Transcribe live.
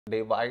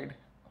divide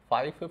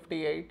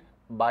 558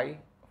 by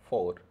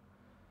 4.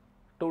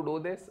 To do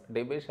this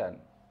division,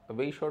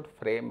 we should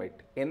frame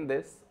it in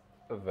this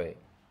way.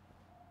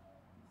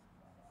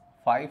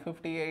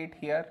 558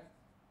 here,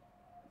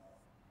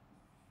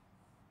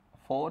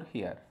 4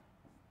 here.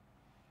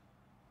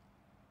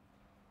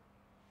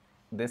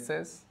 This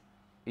is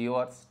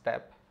your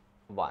step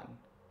 1.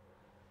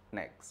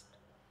 Next,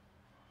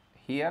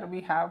 here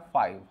we have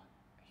 5,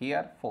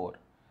 here 4.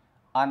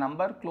 A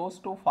number close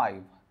to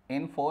 5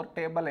 in 4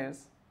 table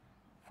is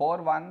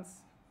 4 ones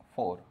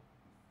 4.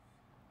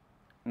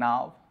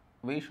 Now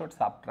we should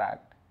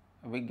subtract,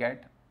 we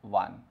get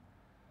 1.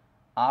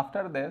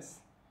 After this,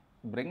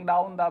 bring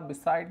down the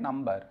beside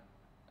number,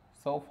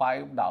 so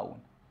 5 down,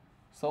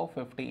 so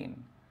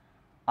 15.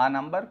 A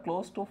number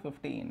close to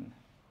 15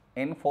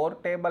 in 4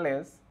 table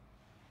is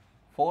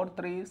 4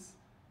 threes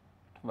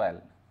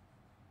 12.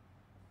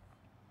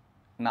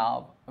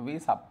 Now we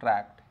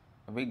subtract,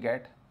 we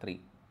get 3.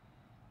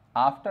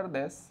 After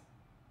this,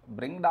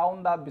 bring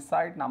down the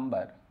beside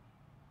number,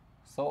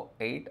 so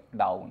 8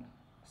 down,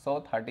 so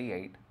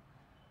 38.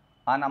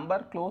 A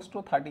number close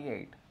to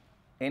 38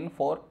 in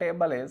 4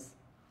 table is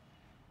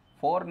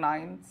 4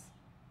 nines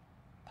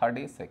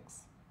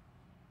 36.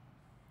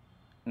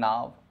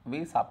 Now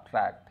we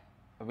subtract,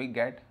 we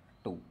get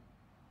 2.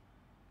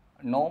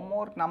 No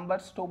more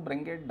numbers to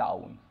bring it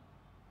down,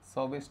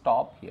 so we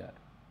stop here.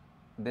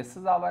 This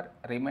is our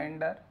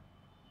remainder,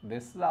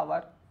 this is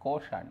our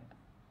quotient.